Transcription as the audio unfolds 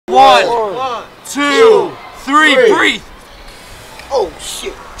One, two, three. Breathe. Oh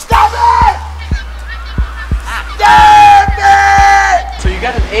shit! Stop it! Stop it! So you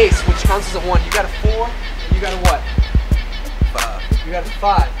got an ace, which counts as a 1. You got a 4, and you got a what? 5. You got a 5.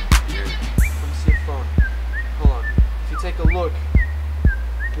 Let me see your phone. Hold on. If you take a look.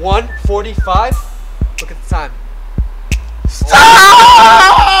 1:45. Look at the time. Stop!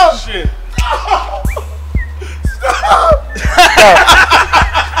 Oh, shit. Stop!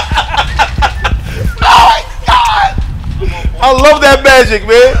 Oh my God! I love that magic,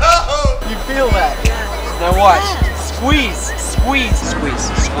 man. You feel that? Now watch. Squeeze. Squeeze. Squeeze.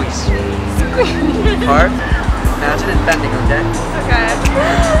 Squeeze. Hard. Imagine it bending, okay? Okay.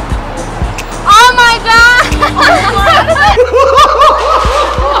 Oh my God!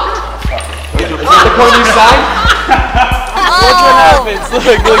 Is that the point you signed? Watch what happens. Look.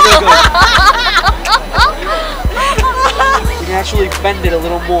 You can actually bend it a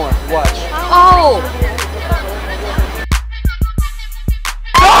little more. Watch. Oh!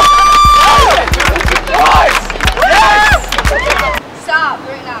 Stop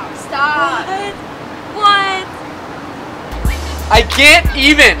right now. Stop. What? I can't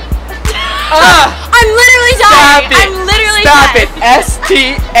even. I'm literally dying. Stop it. I'm literally Stop dying. it.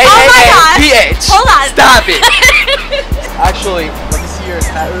 STAAAPH. Hold on. Stop it. Actually, let me see your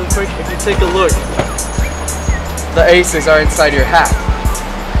hat real quick. If you take a look, the aces are inside your hat.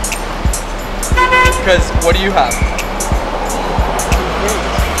 Because what do you have?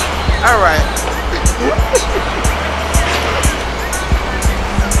 All right.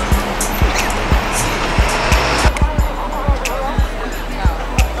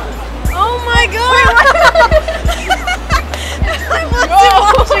 Oh my God! I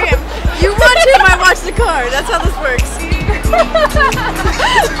wasn't watching him. You watch him, I watch the card. That's how this works.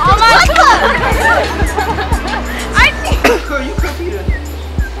 Oh my God! I think. Are you computer?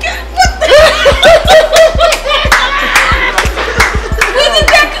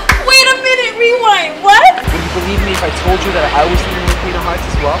 Wait a minute, rewind. What? Would you believe me if I told you that I was thinking of Queen of Hearts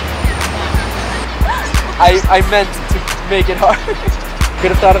as well? I meant to make it hard. Could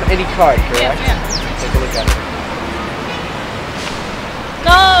have thought of any card, correct? Yeah. Take a look at it.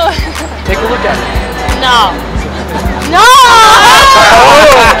 No. Take a look at it. No. No. Oh,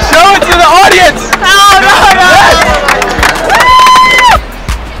 show it to the audience. No.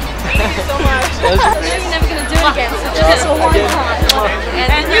 Thank you so much. You're never gonna do it again. So just a one time.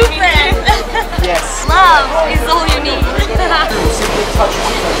 And new friend. Yes. Love is all you need. Simply touch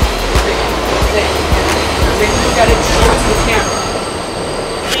one card. Take a look at it. Show it to the camera.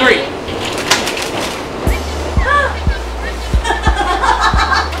 3.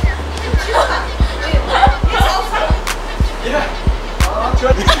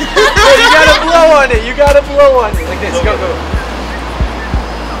 You gotta blow on it. You gotta blow on it. Like this. Go.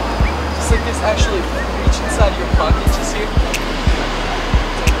 Just like this. Actually, reach inside your pocket. Just here.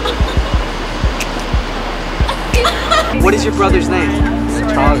 What is your brother's name?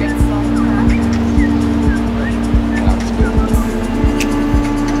 Charlie.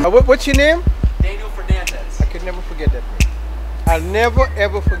 What's your name? Daniel Fernandez. I could never forget that name. I'll never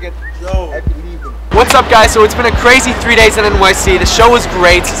ever forget. I believe in. What's up, guys? So it's been a crazy 3 days in NYC. The show was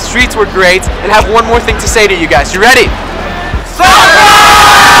great, the streets were great, and I have one more thing to say to you guys. You ready? Soccer!